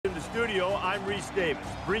studio, I'm Reese Davis,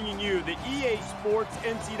 bringing you the EA Sports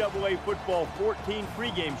NCAA Football 14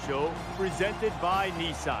 pregame show presented by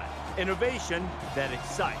Nissan. Innovation that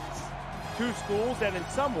excites. Two schools that in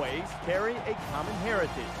some ways carry a common heritage.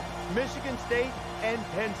 Michigan State and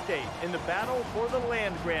Penn State in the battle for the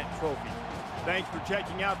land-grant trophy. Thanks for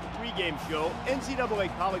checking out the pregame show.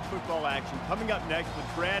 NCAA college football action coming up next with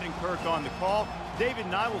Brad and Kirk on the call. David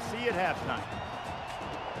and I will see you at halftime.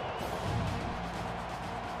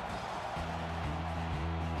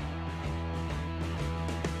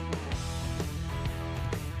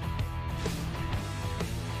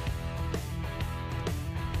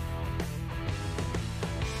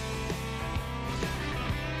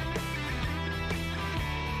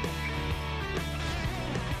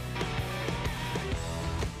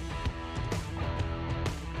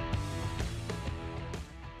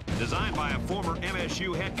 Designed by a former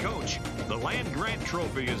MSU head coach, the land-grant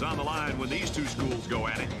trophy is on the line when these two schools go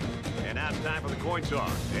at it. And now it's time for the coin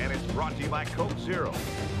toss, and it's brought to you by Coke Zero.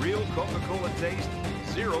 Real Coca-Cola taste,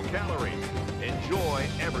 0 calories. Enjoy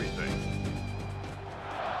everything.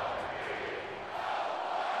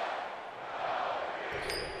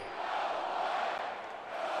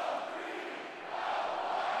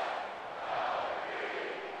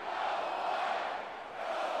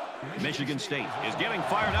 Michigan State is getting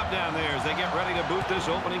fired up down there as they get ready to boot this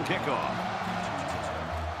opening kickoff.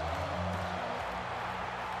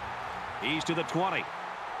 He's to the 20.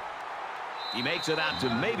 He makes it out to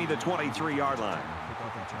maybe the 23-yard line.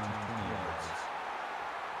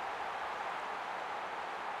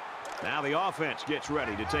 Now the offense gets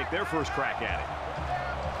ready to take their first crack at it.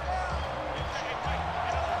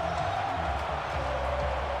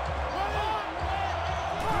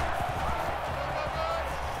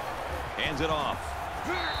 Hands it off.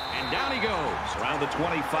 And down he goes around the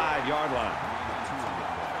 25-yard line.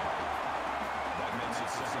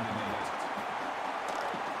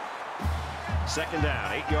 Second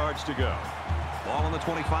down, 8 yards to go. Ball on the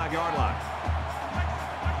 25-yard line.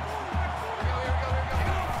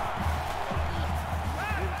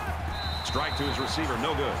 Strike to his receiver,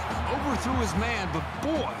 no good. Overthrew his man, but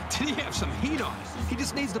boy, did he have some heat on it. He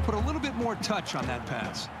just needs to put a little bit more touch on that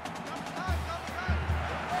pass.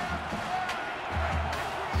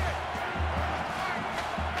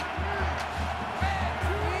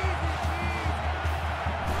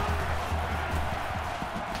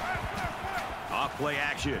 Play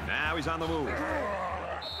action. Now he's on the move.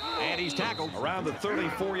 And he's tackled around the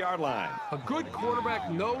 34-yard line. A good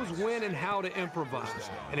quarterback knows when and how to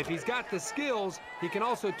improvise. And if he's got the skills, he can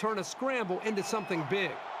also turn a scramble into something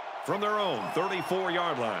big. From their own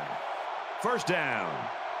 34-yard line. First down.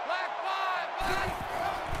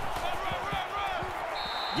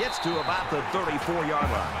 Gets to about the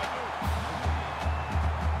 34-yard line.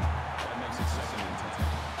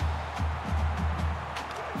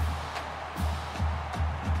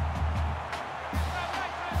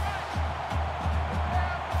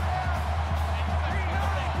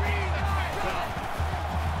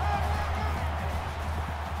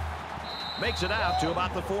 Makes it out to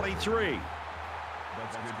about the 43. That's good for gain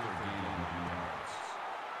on yards.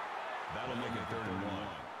 That'll make it 3rd and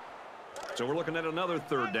 1. So we're looking at another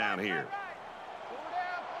third down here.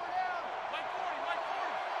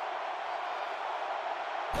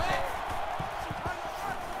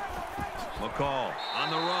 McCall on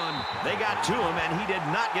the run. They got to him, and he did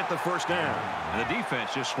not get the first down. And the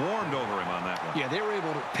defense just swarmed over him on that one. Yeah, they were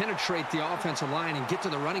able to penetrate the offensive line and get to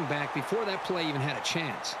the running back before that play even had a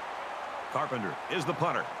chance. Carpenter is the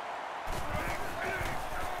punter.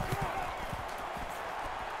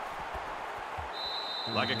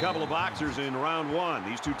 Like a couple of boxers in round one,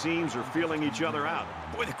 these two teams are feeling each other out.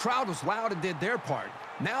 Boy, the crowd was loud and did their part.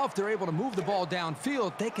 Now if they're able to move the ball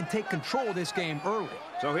downfield, they can take control of this game early.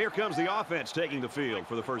 So here comes the offense taking the field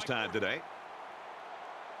for the first time today.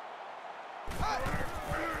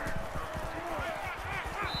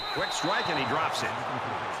 Quick strike, and he drops it.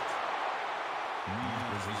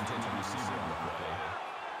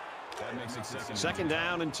 Second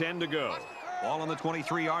down and 10 to go. Ball on the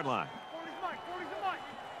 23-yard line.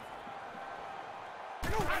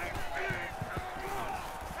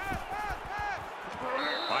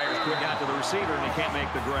 Fires quick out to the receiver, and he can't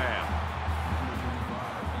make the grab.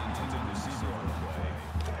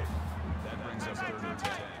 That brings us 3rd and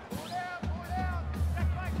 10.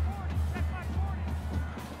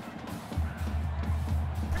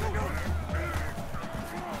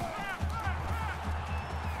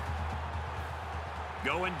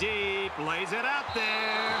 Going deep, lays it out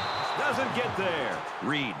there. Doesn't get there.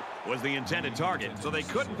 Reed was the intended target, so they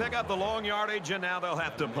couldn't pick up the long yardage, and now they'll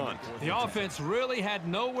have to punt. The offense really had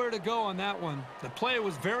nowhere to go on that one. The play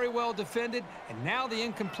was very well defended, and now the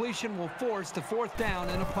incompletion will force the 4th down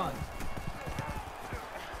and a punt.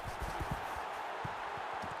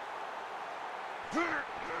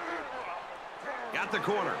 Got the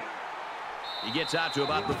corner. He gets out to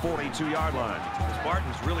about the 42-yard line. The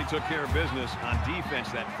Spartans really took care of business on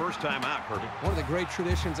defense that first time out, Herbie. One of the great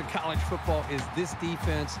traditions of college football is this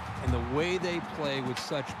defense and the way they play with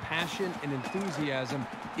such passion and enthusiasm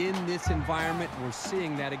in this environment. We're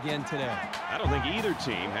seeing that again today. I don't think either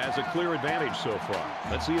team has a clear advantage so far.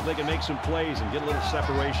 Let's see if they can make some plays and get a little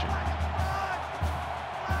separation.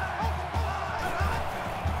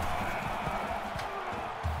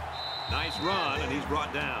 Nice run, and he's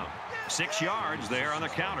brought down. 6 yards there on the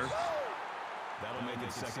counter. That'll make it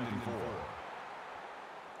 2nd and 4.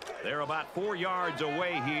 They're about 4 yards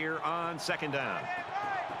away here on 2nd down.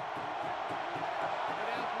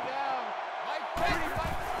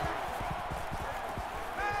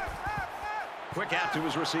 Quick out to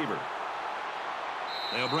his receiver.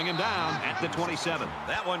 They'll bring him down at the 27.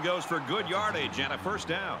 That one goes for good yardage and a 1st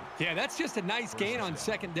down. Yeah, that's just a nice gain on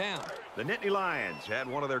 2nd down. The Nittany Lions had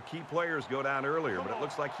one of their key players go down earlier, but it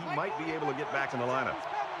looks like he might be able to get back in the lineup.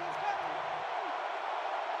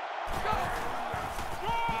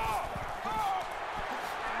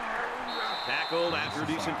 Tackled after a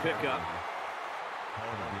decent pickup.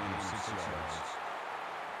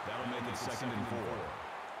 That'll make it 2nd and 4.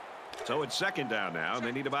 So it's 2nd down now, and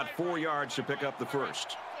they need about 4 yards to pick up the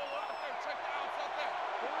 1st.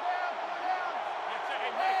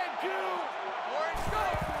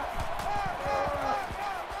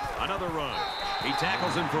 Another run. He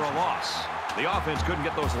tackles him for a loss. The offense couldn't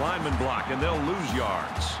get those linemen blocked, and they'll lose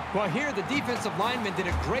yards. Well, here the defensive linemen did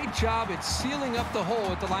a great job at sealing up the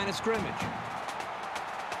hole at the line of scrimmage.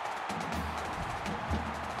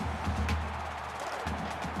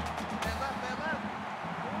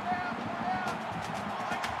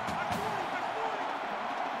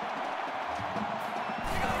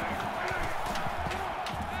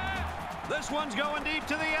 This one's going deep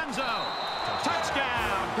to the end zone.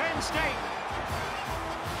 Touchdown, Penn State.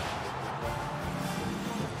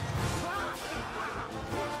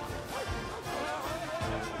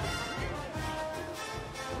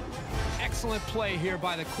 Excellent play here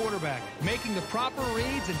by the quarterback, making the proper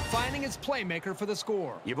reads and finding his playmaker for the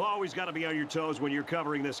score. You've always got to be on your toes when you're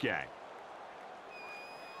covering this guy.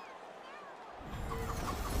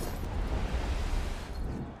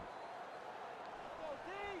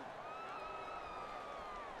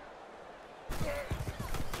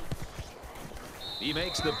 He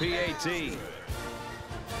makes the PAT.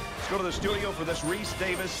 Let's go to the studio for this Reese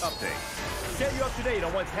Davis update. Get you up to date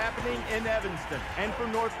on what's happening in Evanston. And for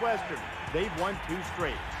Northwestern, they've won 2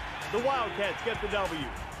 straight. The Wildcats get the W,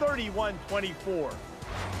 31-24.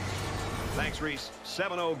 Thanks, Reese.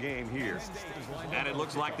 7-0 game here. And it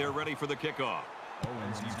looks like they're ready for the kickoff.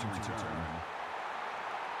 Owens needs to return.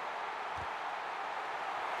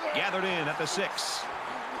 Gathered in at the 6.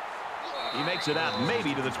 He makes it out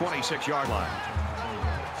maybe to the 26-yard line.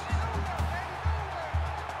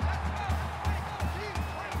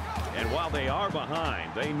 And while they are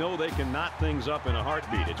behind, they know they can knot things up in a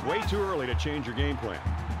heartbeat. It's way too early to change your game plan.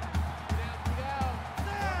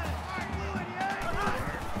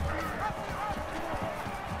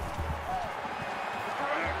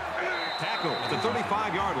 Tackle at the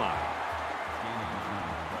 35-yard line.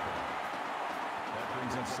 That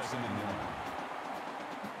brings up 2nd and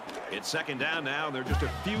 1. It's 2nd down now, and they're just a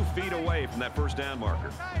few feet away from that 1st down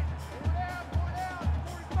marker.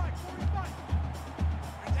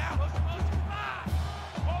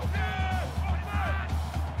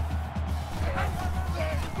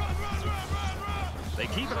 They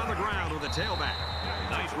keep it on the ground with a tailback.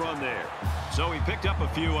 Nice run there. So he picked up a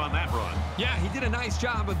few on that run. Yeah, he did a nice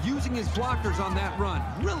job of using his blockers on that run.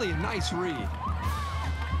 Really a nice read.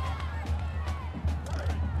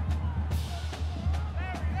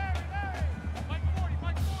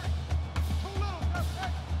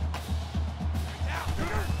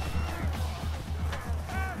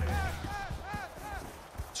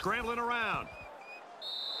 Scrambling around.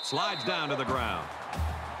 Slides down to the ground.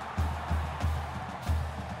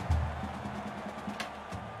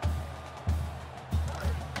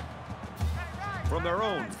 From their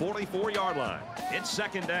own 44-yard line, it's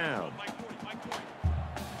 2nd down.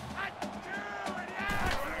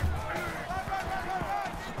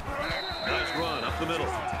 Nice run up the middle.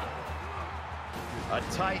 A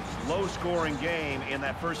tight, low-scoring game in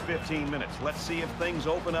that first 15 minutes. Let's see if things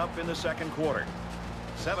open up in the 2nd quarter.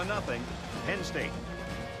 7-0, Penn State.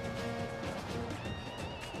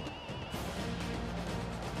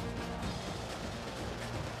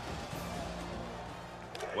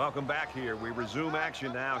 Welcome back here. We resume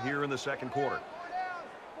action now here in the second quarter.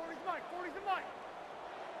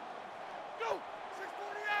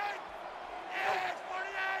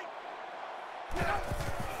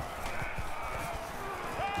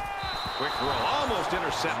 Quick throw, almost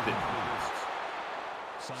intercepted.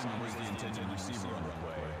 Simon was the intended receiver on the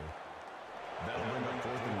play. That'll bring up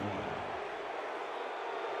 4th and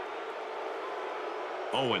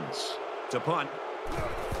 1. Owens to punt.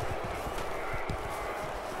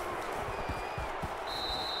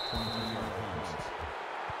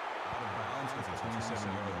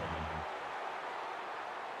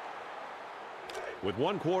 With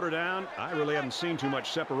one quarter down, I really haven't seen too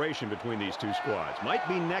much separation between these two squads. Might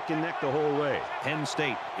be neck and neck the whole way. Penn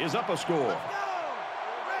State is up a score.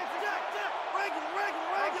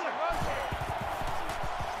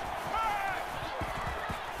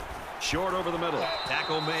 Short over the middle.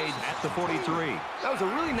 Tackle made at the 43. That was a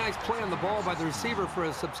really nice play on the ball by the receiver for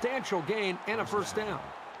a substantial gain and a first down.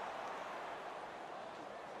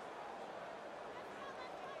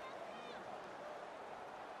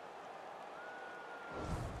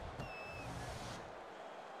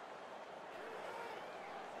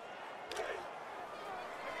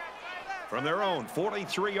 From their own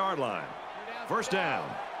 43-yard line. First down.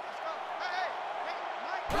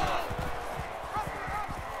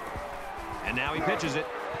 And now he pitches it.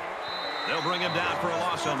 They'll bring him down for a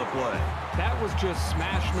loss on the play. That was just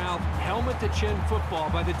smash-mouth, helmet-to-chin football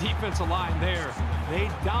by the defensive line there. They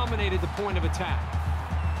dominated the point of attack.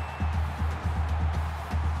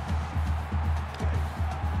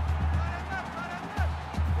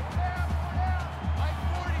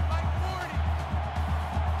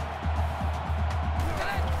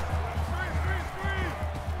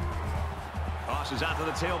 Tosses out to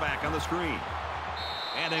the tailback on the screen.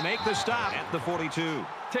 And they make the stop at the 42.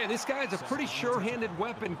 Tell you, this guy's a pretty sure-handed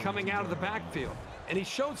weapon coming out of the backfield. And he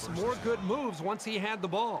showed some more good moves once he had the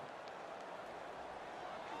ball.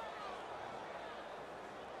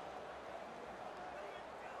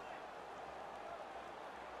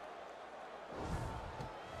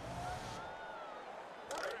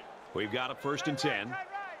 We've got a 1st and 10.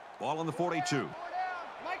 Ball on the 42.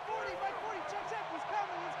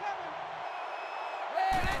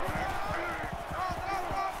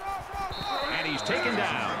 And he's taken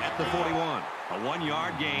down at the 41. A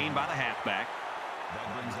 1-yard gain by the halfback. That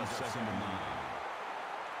brings us 2nd and 9.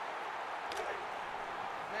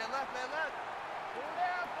 Man left, man left. 4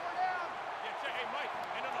 down, 4 down. Yeah, check. Hey, Mike.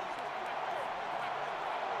 Hey, no.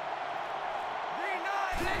 Green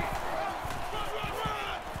 9.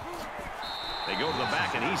 They go to the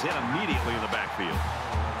back, and he's hit immediately in the backfield.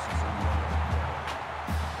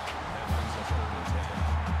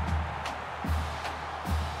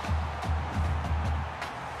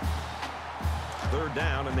 Third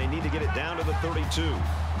down, and they need to get it down to the 32.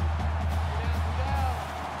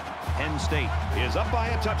 Penn State is up by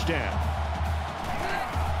a touchdown.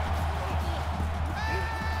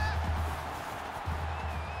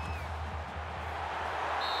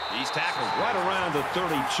 He's tackled right around the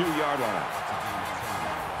 32-yard line.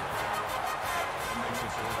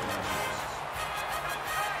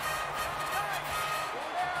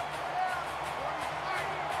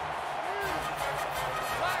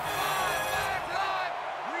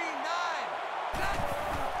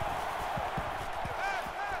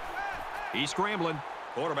 He's scrambling.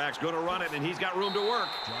 Quarterback's going to run it, and he's got room to work.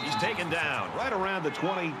 He's taken down right around the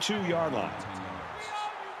 22-yard line.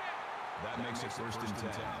 That makes it 1st and 10.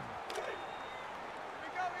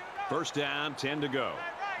 First down, 10 to go.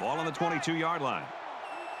 Ball on the 22-yard line.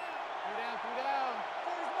 3 down.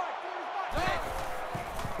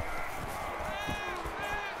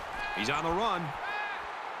 He's on the run.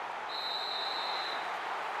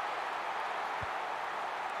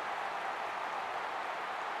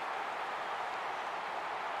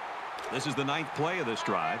 This is the 9th play of this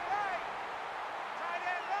drive.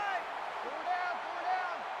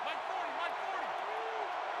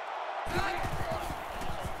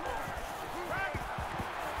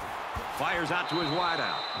 Fires out to his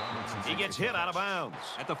wideout. He gets hit out of bounds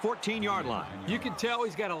at the 14-yard line. You can tell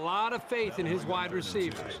he's got a lot of faith in his wide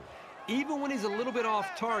receivers. Even when he's a little bit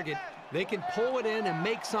off target, they can pull it in and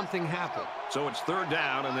make something happen. So it's 3rd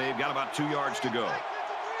down, and they've got about 2 yards to go.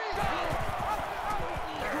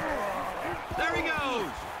 There he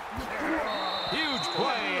goes. Huge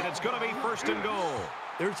play, and it's going to be 1st and goal.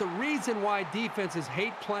 There's a reason why defenses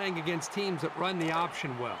hate playing against teams that run the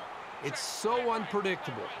option well. It's so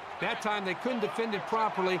unpredictable. That time they couldn't defend it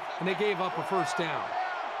properly, and they gave up a first down.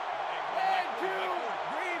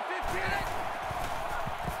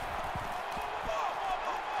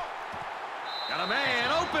 Got a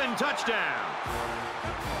man open, touchdown.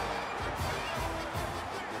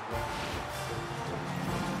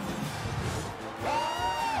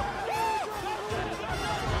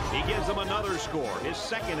 He gives them another score, his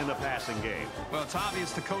second in the passing game. Well, it's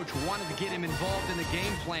obvious the coach wanted to get him involved in the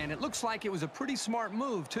game plan. It looks like it was a pretty smart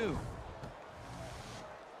move, too.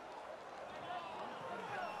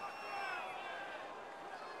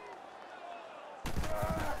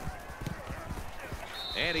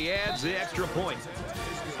 And he adds the extra point.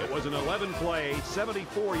 It was an 11-play,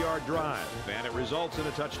 74-yard drive, and it results in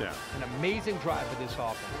a touchdown. An amazing drive for this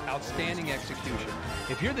offense. Outstanding execution.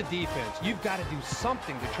 If you're the defense, you've got to do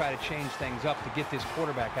something to try to change things up to get this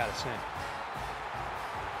quarterback out of sync.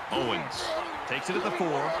 Owens takes it at the 4.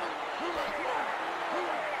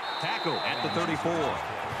 Tackle at the 34.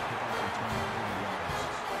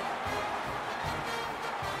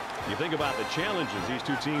 You think about the challenges these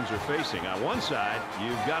two teams are facing. On one side,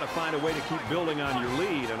 you've got to find a way to keep building on your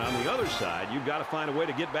lead, and on the other side, you've got to find a way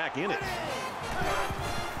to get back in it.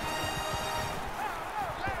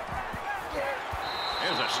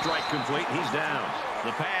 There's a strike complete. He's down.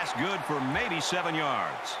 The pass good for maybe 7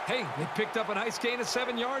 yards. Hey, they picked up a nice gain of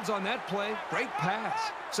 7 yards on that play. Great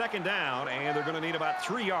pass. Second down, and they're going to need about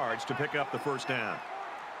 3 yards to pick up the first down.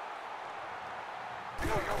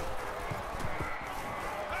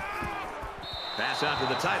 Pass out to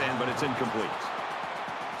the tight end, but it's incomplete.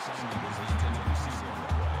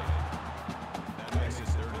 That makes it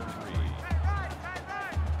 3rd and 3.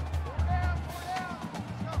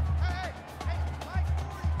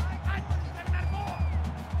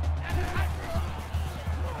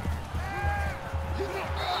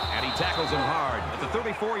 And he tackles him hard at the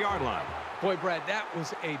 34-yard line. Boy, Brad, that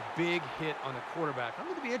was a big hit on the quarterback. I'm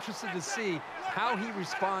going to be interested to see how he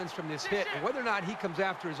responds from this hit and whether or not he comes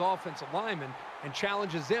after his offensive lineman and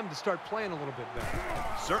challenges them to start playing a little bit better.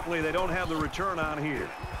 Certainly they don't have the return on here.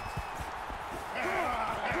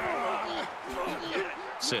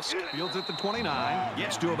 Sisk fields at the 29.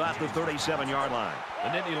 Gets to about the 37-yard line. The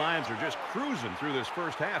Nittany Lions are just cruising through this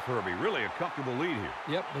first half, Herbie. Really a comfortable lead here.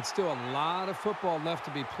 Yep, but still a lot of football left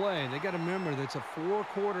to be played. They got to remember that it's a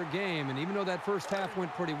 4-quarter game, and even though that first half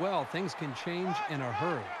went pretty well, things can change in a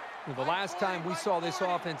hurry. The last time we saw this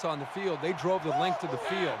offense on the field, they drove the length of the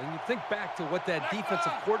field. And you think back to what that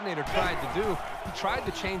defensive coordinator tried to do. He tried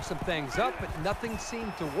to change some things up, but nothing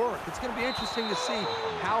seemed to work. It's going to be interesting to see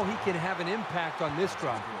how he can have an impact on this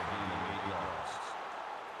drive.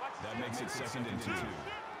 That makes it 2nd and 2.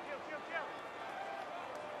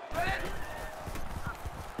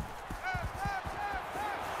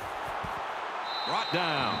 Brought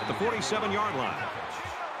down at the 47-yard line.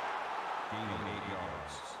 Gaining 8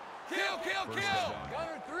 yards. Kill, kill, kill.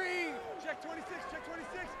 Gunner 3. Check 26, check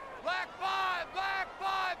 26. Black 5, black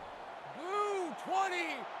 5. Blue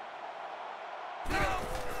 20.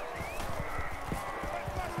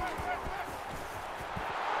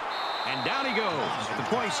 And down he goes at the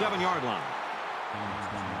 27-yard line.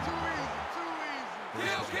 Too easy.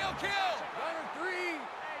 Kill, kill, kill. Gunner 3. Hey,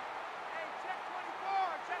 check 24.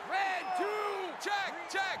 Check red 2. Check,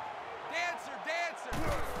 check. Dancer, dancer.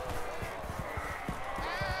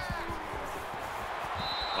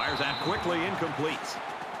 Fires out quickly, incomplete.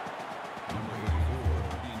 Number 84,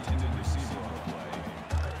 the intended receiver on the play.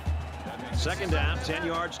 That makes it 2nd down, 10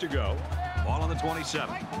 yards to go. Ball on the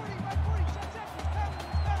 27.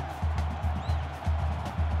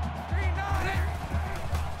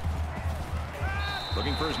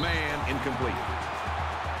 Looking for his man, incomplete.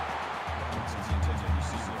 This is the intended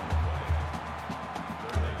receiver on the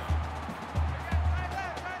play. 3rd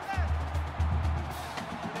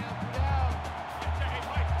down.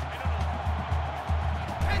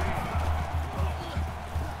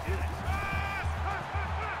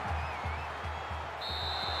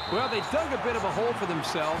 Well, they dug a bit of a hole for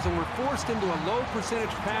themselves and were forced into a low percentage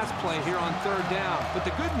pass play here on 3rd down. But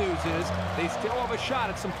the good news is they still have a shot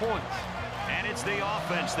at some points. And it's the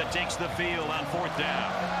offense that takes the field on 4th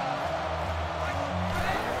down.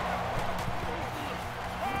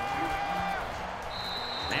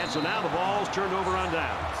 And so now the ball's turned over on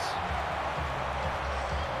downs.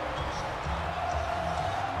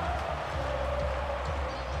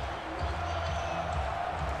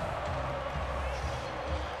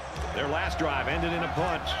 Their last drive ended in a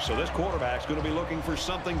punt, so this quarterback's going to be looking for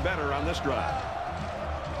something better on this drive.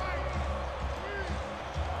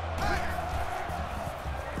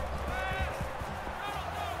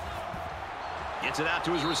 Gets it out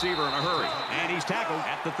to his receiver in a hurry, and he's tackled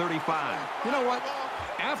at the 35. You know what?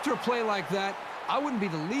 After a play like that, I wouldn't be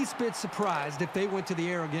the least bit surprised if they went to the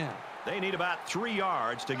air again. They need about 3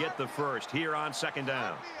 yards to get the first here on 2nd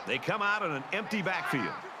down. They come out in an empty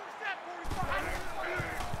backfield.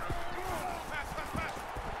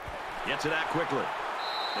 Gets it out quickly.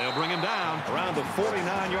 They'll bring him down around the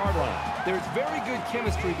 49-yard line. There's very good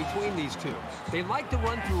chemistry between these two. They like to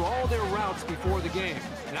run through all their routes before the game.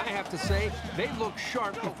 And I have to say, they looked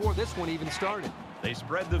sharp before this one even started. They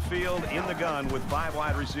spread the field in the gun with 5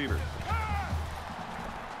 wide receivers.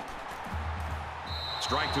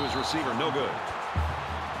 Strike to his receiver, no good.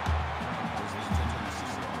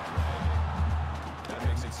 That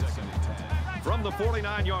makes it 2nd and 10. From the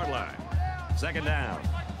 49-yard line. 2nd down.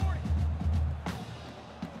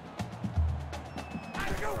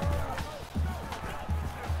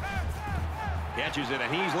 Catches it,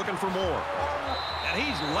 and he's looking for more. And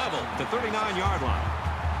he's level at the 39-yard line.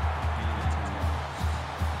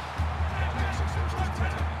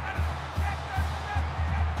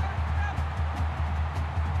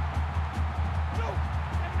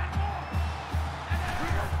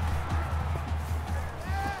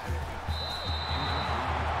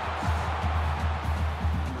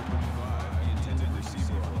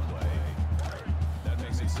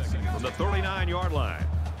 From the 39-yard line.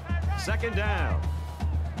 2nd down.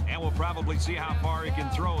 And we'll probably see how far he can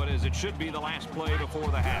throw it, as it should be the last play before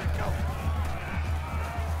the half.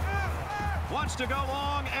 Wants to go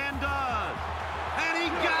long and does. And he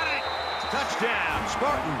got it. Touchdown,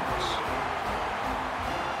 Spartans.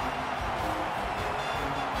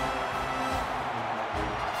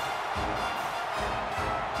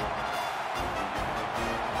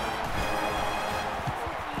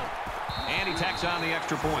 And he tacks on the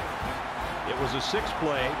extra point. It was a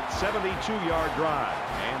 6-play, 72-yard drive,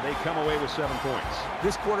 and they come away with 7 points.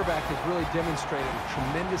 This quarterback has really demonstrated a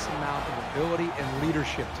tremendous amount of ability and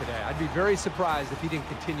leadership today. I'd be very surprised if he didn't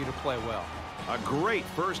continue to play well. A great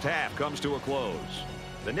first half comes to a close.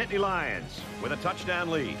 The Nittany Lions with a touchdown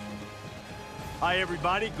lead. Hi,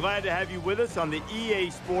 everybody. Glad to have you with us on the EA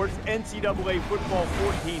Sports NCAA Football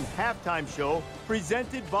 14 halftime show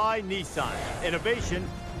presented by Nissan. Innovation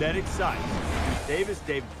that excites. Davis,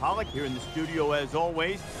 David Pollack here in the studio as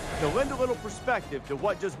always to lend a little perspective to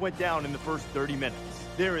what just went down in the first 30 minutes.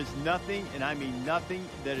 There is nothing, and I mean nothing,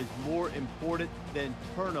 that is more important than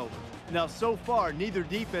turnovers. Now, so far, neither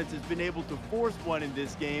defense has been able to force one in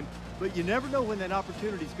this game, but you never know when that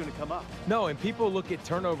opportunity is going to come up. No, and people look at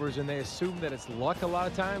turnovers and they assume that it's luck a lot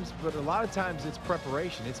of times, but a lot of times it's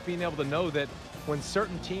preparation. It's being able to know that when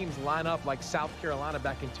certain teams line up like South Carolina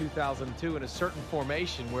back in 2002 in a certain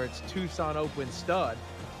formation where it's Tucson open stud,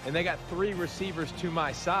 and they got 3 receivers to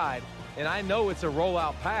my side, and I know it's a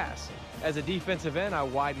rollout pass. As a defensive end, I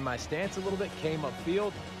widened my stance a little bit, came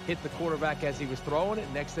upfield, hit the quarterback as he was throwing it.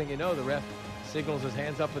 Next thing you know, the ref signals his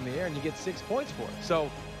hands up in the air, and you get 6 points for it. So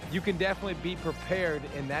you can definitely be prepared,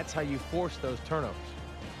 and that's how you force those turnovers.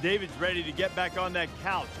 David's ready to get back on that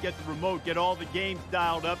couch, get the remote, get all the games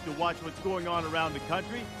dialed up to watch what's going on around the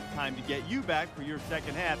country. Time to get you back for your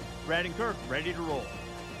second half. Brad and Kirk ready to roll.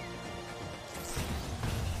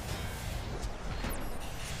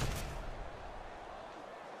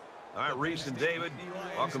 All right, Reese and David,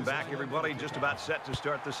 welcome back, everybody. Just about set to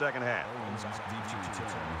start the second half.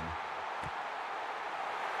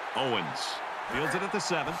 Owens fields it at the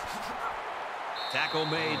 7. Tackle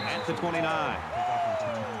made at the 29.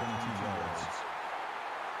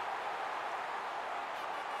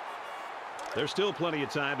 There's still plenty of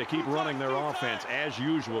time to keep running their offense as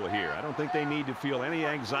usual here. I don't think they need to feel any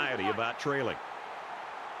anxiety about trailing.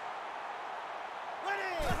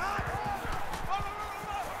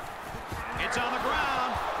 It's on the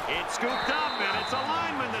ground. It's scooped up, and it's a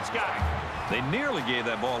lineman that's got it. They nearly gave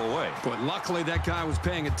that ball away. But luckily that guy was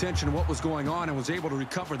paying attention to what was going on and was able to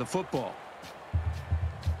recover the football.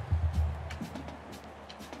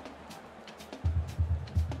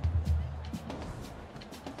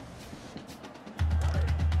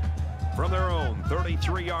 From their own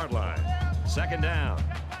 33-yard line. 2nd down.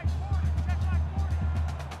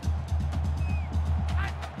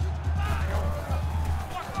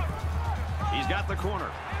 He's got the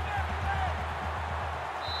corner.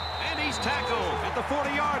 And he's tackled at the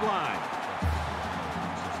 40-yard line.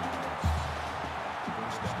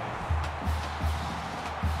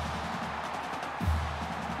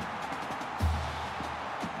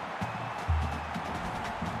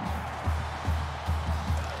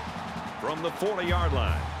 From the 40-yard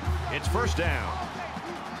line, it's 1st down.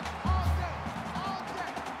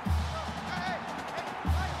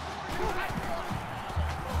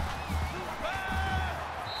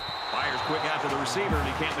 Fires quick out to the receiver, and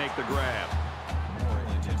he can't make the grab.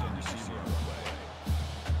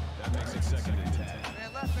 That makes it 2nd and 10.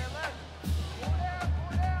 Man left, man left. Go down.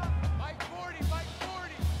 Mike 40, Mike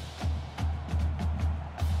 40.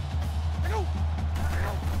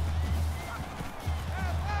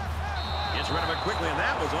 Gets rid of it quickly, and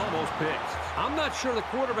that was almost picked. I'm not sure the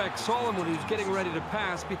quarterback saw him when he was getting ready to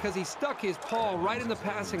pass because he stuck his paw right in the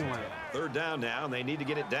passing lane. Third down now, and they need to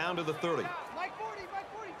get it down to the 30. Mike 40,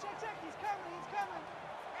 check, he's coming,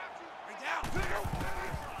 Bring down.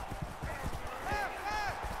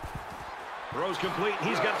 Throws complete, and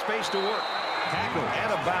he's got space to work. Tackle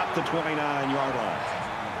at about the 29-yard line.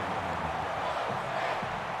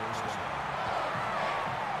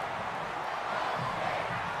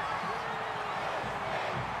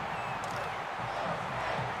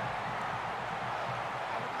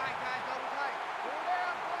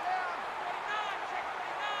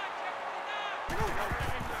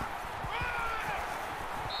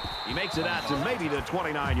 He makes it out to maybe the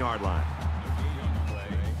 29-yard line.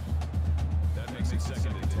 That makes it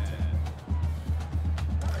second and 10.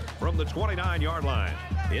 From the 29-yard line,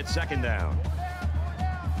 it's second down.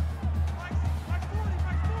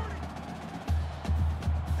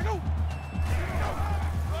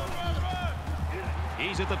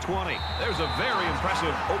 He's at the 20. There's a very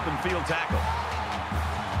impressive open field tackle.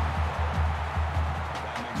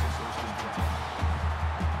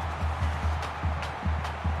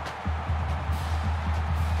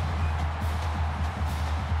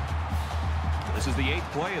 This is the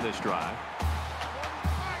 8th play of this drive.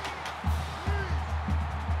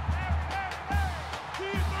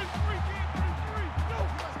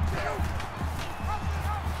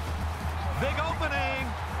 Big opening.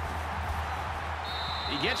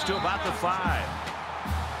 He gets to about the 5.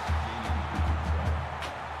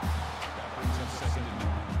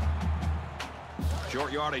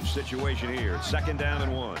 Short yardage situation here. It's second down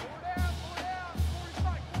and 1.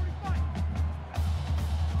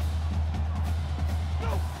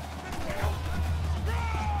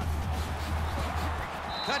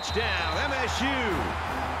 Touchdown, MSU.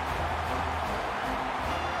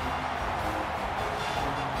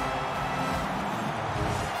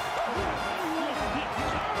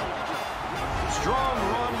 Strong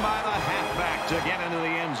run by the halfback to get into the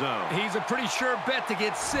end zone. He's a pretty sure bet to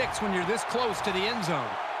get 6 when you're this close to the end zone.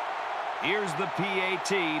 Here's the PAT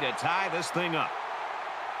to tie this thing up.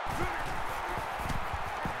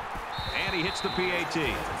 And he hits the PAT.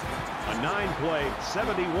 A 9-play,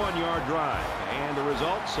 71-yard drive. And the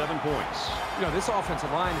result, 7 points. You know, this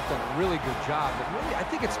offensive line has done a really good job. But really, I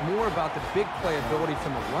think it's more about the big play ability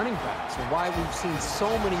from the running backs and why we've seen so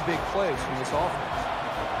many big plays from this offense.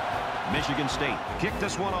 Michigan State kicked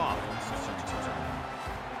this one off.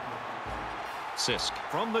 Sisk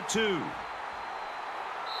from the 2.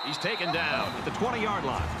 He's taken down at the 20-yard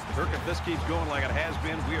line. Kirk, if this keeps going like it has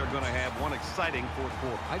been, we are going to have one exciting fourth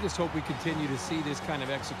quarter. I just hope we continue to see this kind of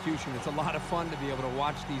execution. It's a lot of fun to be able to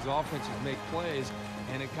watch these offenses make plays,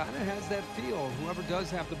 and it kind of has that feel. Whoever does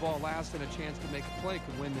have the ball last and a chance to make a play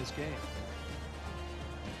can win this game.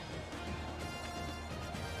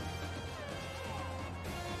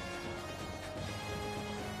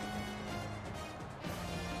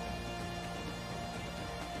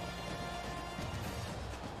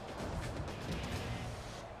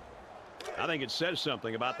 I think it says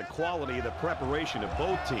something about the quality of the preparation of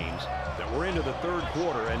both teams that we're into the third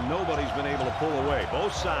quarter and nobody's been able to pull away.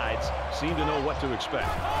 Both sides seem to know what to expect.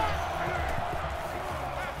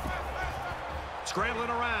 Scrambling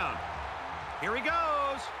around. Here he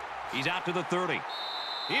goes. He's out to the 30.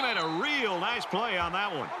 He made a real nice play on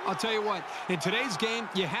that one. I'll tell you what, in today's game,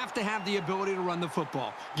 you have to have the ability to run the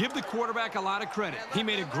football. Give the quarterback a lot of credit. He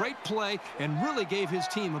made a great play and really gave his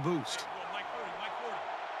team a boost.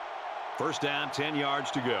 First down, 10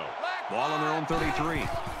 yards to go. Ball on their own 33.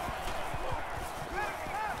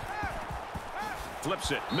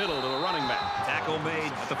 Flips it, middle to the running back. Tackle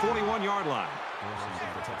made at the 41-yard line.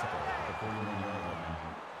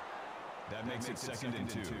 That makes it second and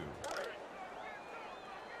 2.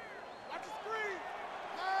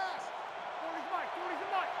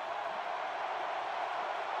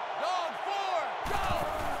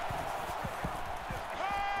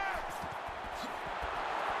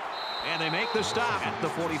 And they make the stop at the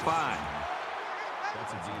 45.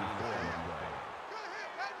 That's a gain of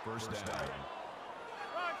 4. First down.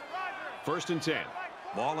 First and 10.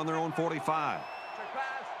 Ball on their own 45.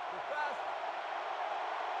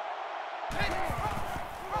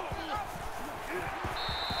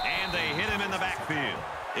 And they hit him in the backfield.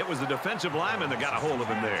 It was the defensive lineman that got a hold of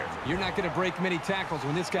him there. You're not going to break many tackles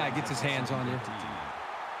when this guy gets his hands on you.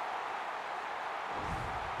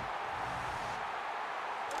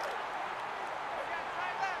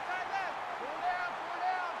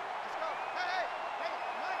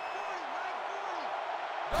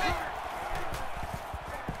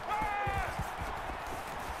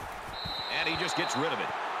 And he just gets rid of it.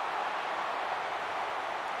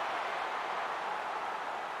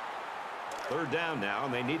 Third down now,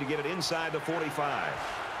 and they need to get it inside the 45.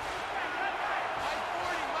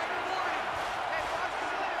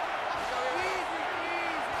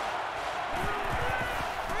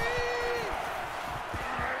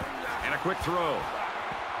 And a quick throw.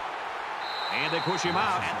 And they push him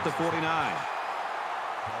out at the 49.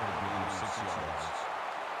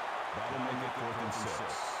 That'll make it 4th and 6.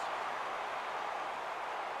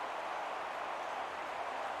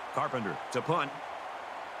 Carpenter to punt.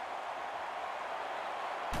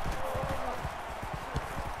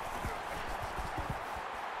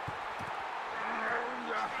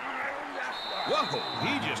 Whoa,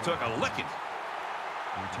 he just took a licking.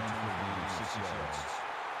 Return for a gain of 6 yards.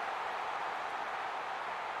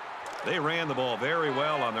 They ran the ball very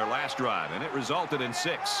well on their last drive, and it resulted in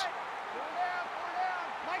 6.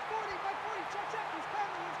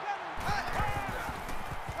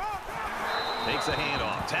 Takes a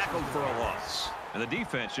handoff, tackled for a loss. And the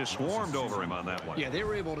defense just swarmed over him on that one. Yeah, they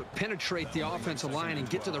were able to penetrate the offensive line and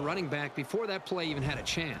get to the running back before that play even had a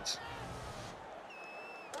chance.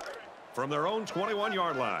 From their own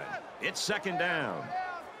 21-yard line, it's second down.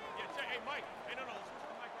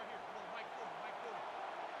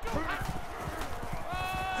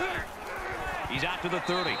 He's out to the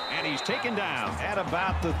 30, and he's taken down at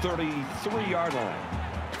about the 33-yard line.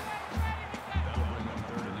 That'll bring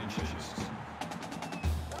up 3rd and inches.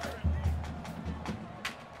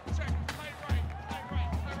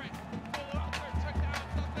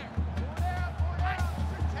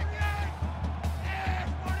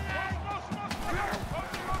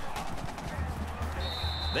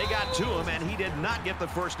 They got to him, and he did not get the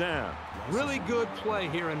first down. Really good play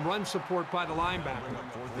here and run support by the linebacker.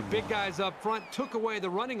 The big guys up front took away the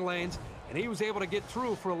running lanes, and he was able to get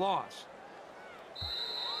through for a loss.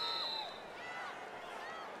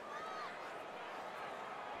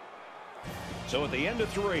 So at the end of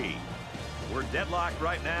 3, we're deadlocked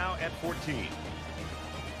right now at 14.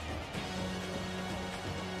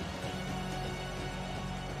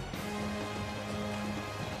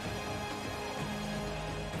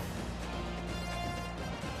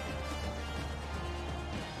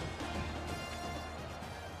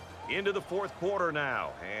 Into the 4th quarter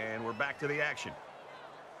now, and we're back to the action.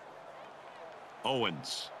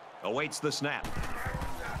 Owens awaits the snap.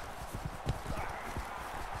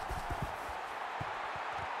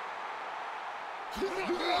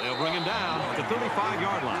 They'll bring him down at the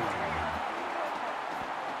 35-yard line.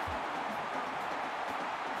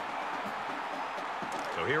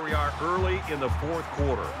 So here we are early in the 4th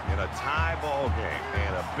quarter in a tie ball game,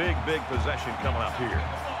 and a big possession coming up here.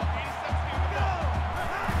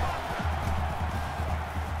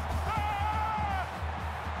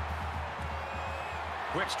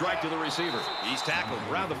 Quick strike to the receiver. He's tackled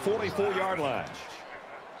around the 44-yard line.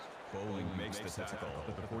 Bowling makes the tackle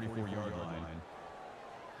at the 44-yard line.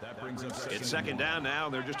 That brings up It's second down now,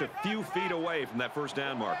 and they're just a few feet away from that first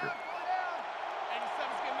down marker.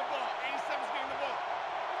 87's getting the ball. 87's getting the ball.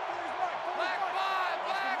 Black 5,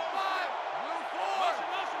 black 5. Blue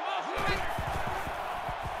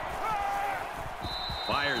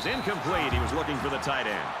 4. Fires incomplete. He was looking for the tight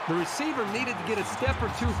end. The receiver needed to get a step or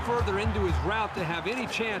two further into his route to have any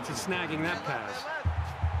chance of snagging that pass.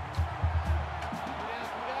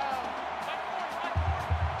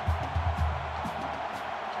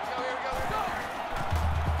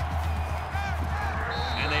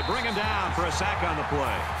 Bring him down for a sack on the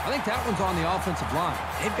play. I think that one's on the offensive line.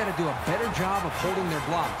 They've got to do a better job of holding their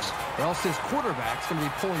blocks, or else this quarterback's going to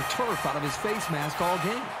be pulling turf out of his face mask all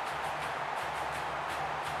game.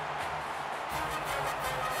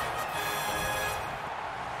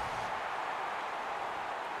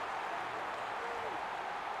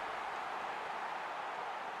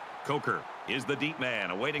 Coker is the deep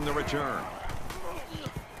man awaiting the return.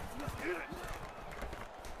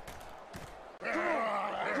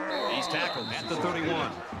 He's tackled at the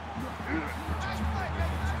 31.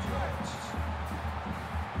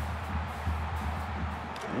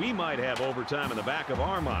 We might have overtime in the back of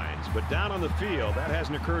our minds, but down on the field, that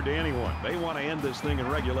hasn't occurred to anyone. They want to end this thing in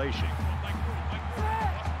regulation.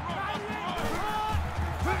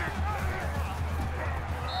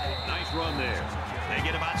 Nice run there. They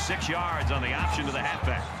get about 6 yards on the option to the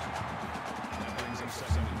halfback. That brings up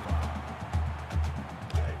 2nd and 5.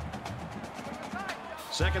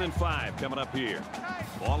 2nd and 5 coming up here.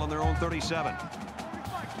 Ball on their own 37.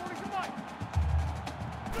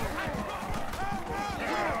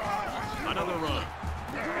 Another run.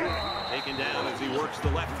 Taken down as he works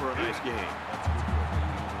the left for a nice game.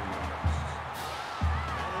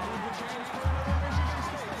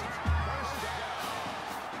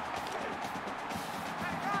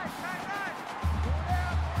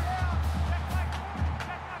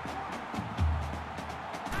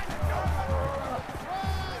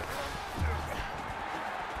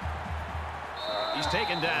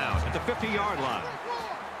 taken down at the 50-yard line.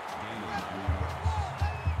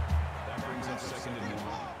 That brings up 2nd and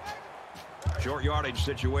 1. Short yardage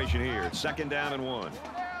situation here. It's 2nd down and 1.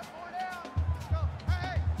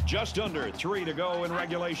 Just under 3 to go in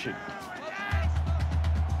regulation.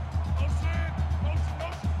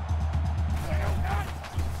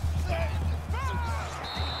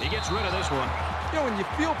 He gets rid of this one. You know, when you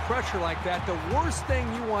feel pressure like that, the worst thing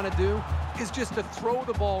you want to do is just to throw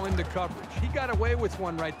the ball into coverage. He got away with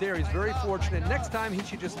one right there. He's very fortunate. Next time, he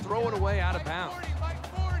should just throw it away out of bounds.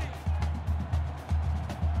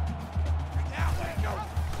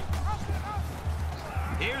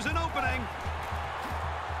 Here's an opening.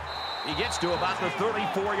 He gets to about the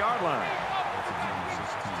 34-yard line.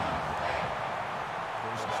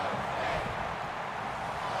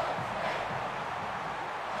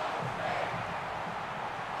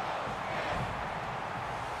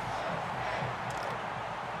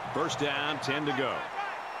 First down, 10 to go.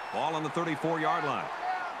 Ball on the 34-yard line.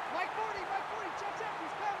 Mike 40, check,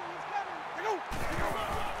 he's coming.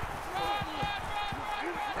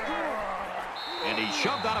 And he's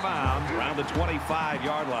shoved out of bounds around the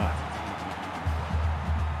 25-yard line.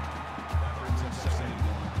 That brings up 2nd and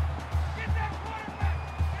 1. Get that quarterback,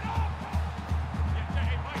 get off.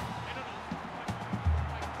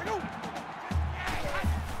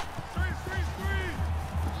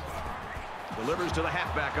 Delivers to the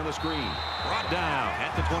halfback on the screen. Brought down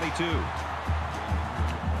at the 22.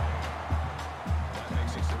 That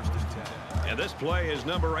makes it 1st and 10. And this play is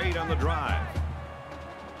number 8 on the drive.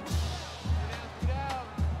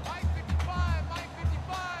 Mike 55, Mike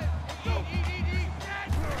 55.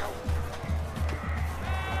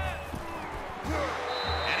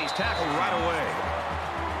 And he's tackled right away.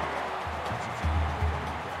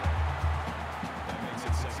 That makes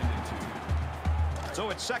it 2nd and 2. So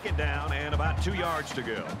it's 2nd down and about 2 yards to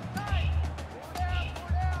go.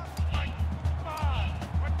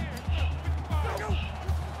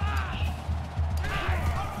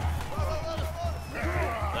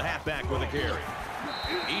 The halfback with a carry.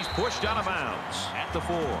 He's pushed out of bounds at the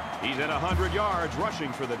 4. He's at 100 yards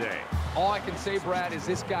rushing for the day. All I can say, Brad, is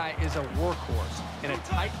this guy is a workhorse. In a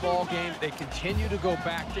tight ball game, they continue to go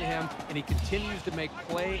back to him, and he continues to make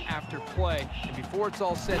play after play. And before it's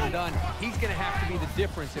all said and done, he's going to have to be the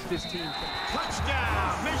difference if this team can.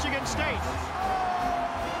 Touchdown, Michigan State.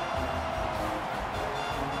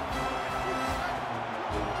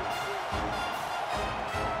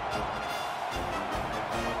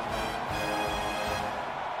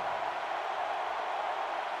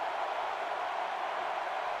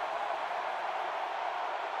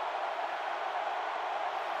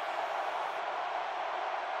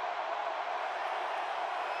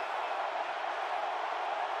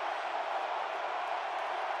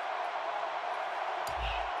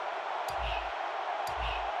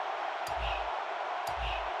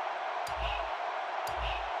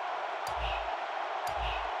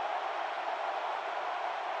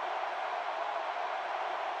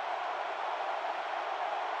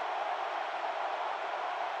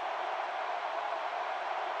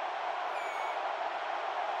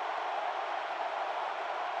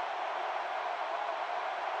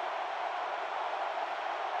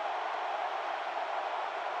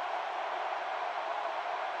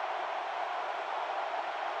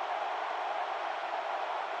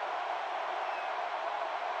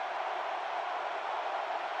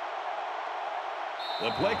 The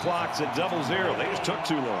play clock's at 0-0. They just took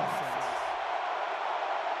too long.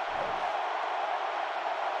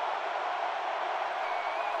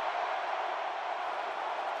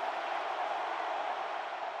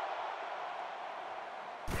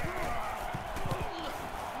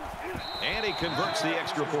 And he converts the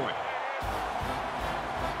extra point.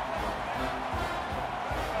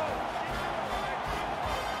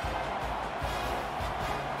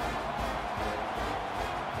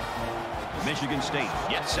 Michigan State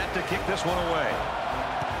gets set to kick this one away.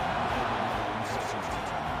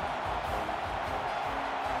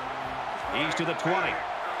 He's to the 20.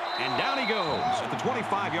 And down he goes at the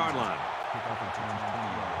 25-yard line.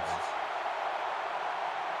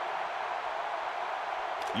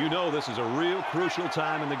 You know this is a real crucial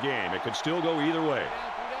time in the game. It could still go either way.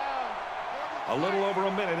 A little over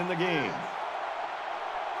a minute in the game.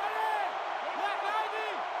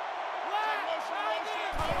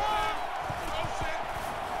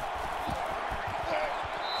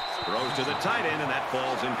 Throws to the tight end, and that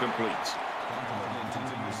falls incomplete.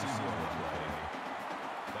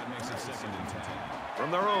 That makes it 2nd and 10.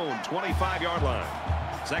 From their own 25-yard line.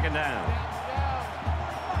 2nd down.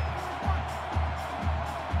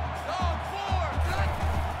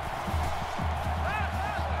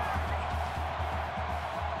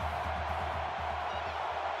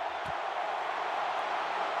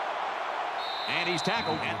 he's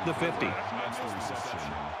tackled at the 50. That's the reception.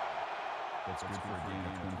 That's good for a gain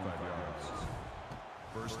of 25 yards.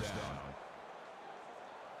 First down.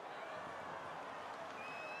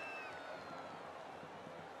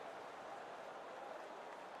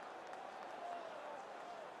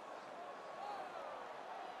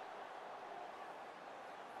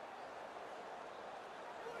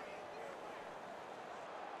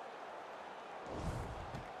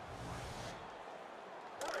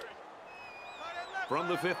 From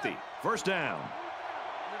the 50, first down.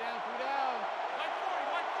 Three down. White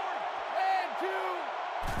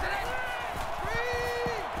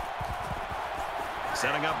 40.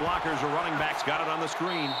 Setting up blockers, a running back's got it on the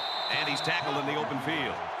screen. And he's tackled in the open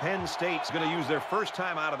field. Penn State's going to use their first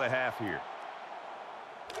time out of the half here.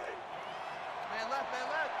 Man left. Three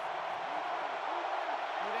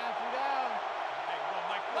down.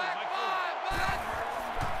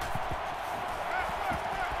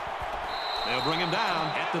 They'll bring him down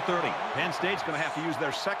at the 30. Penn State's going to have to use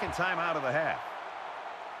their second time out of the half.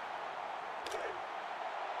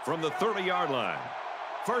 From the 30-yard line,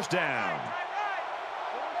 first down.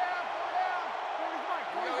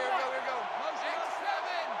 Here we go. Motion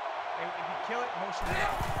 7. If you kill it, motion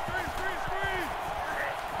down.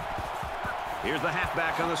 Here's the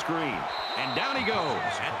halfback on the screen. And down he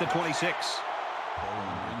goes at the 26.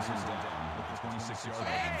 Bowling brings him down with the 26-yard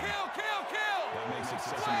line. Kill. That makes it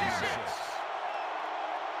 7 and 6.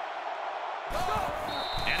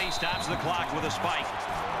 And he stops the clock with a spike.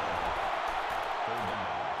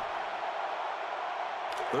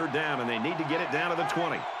 Third down, and they need to get it down to the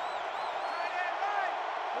 20.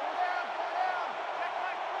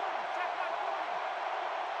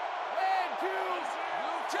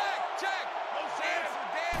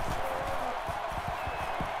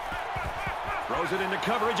 Throws it into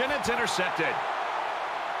coverage, and it's intercepted.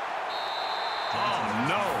 Oh,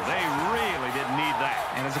 no, they really didn't need that.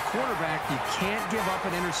 And as a quarterback, you can't give up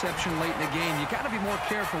an interception late in the game. You got to be more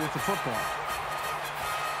careful with the football.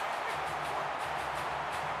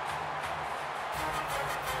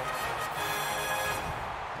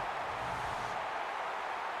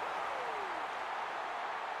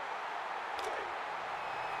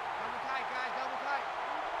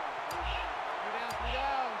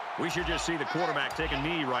 We should just see the quarterback take a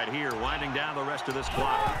knee right here, winding down the rest of this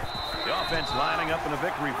clock. The offense lining up in a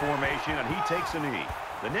victory formation, and he takes a knee.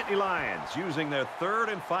 The Nittany Lions using their third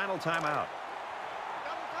and final timeout.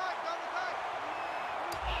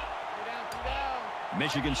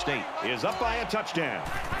 Michigan State is up by a touchdown.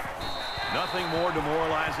 Nothing more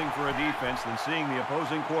demoralizing for a defense than seeing the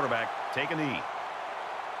opposing quarterback take a knee.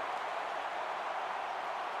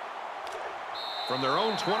 From their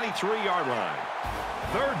own 23-yard line,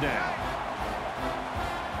 third down.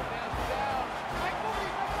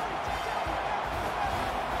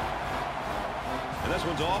 And this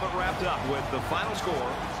one's all but wrapped up with the final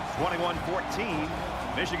score, 21-14,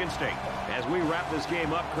 Michigan State. As we wrap this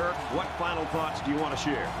game up, Kirk, what final thoughts do you want to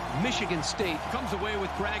share? Michigan State comes away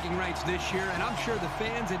with bragging rights this year, and I'm sure the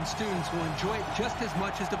fans and students will enjoy it just as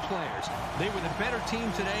much as the players. They were the better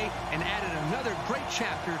team today and added another great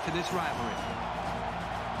chapter to this rivalry.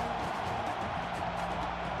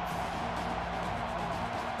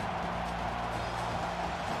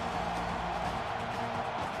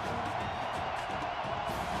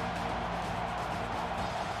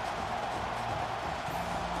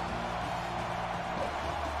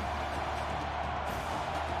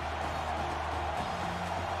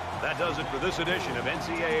 That does it for this edition of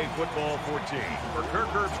NCAA Football 14. For Kirk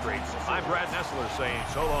Herbstreit, I'm Brad Nessler saying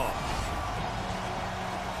so long.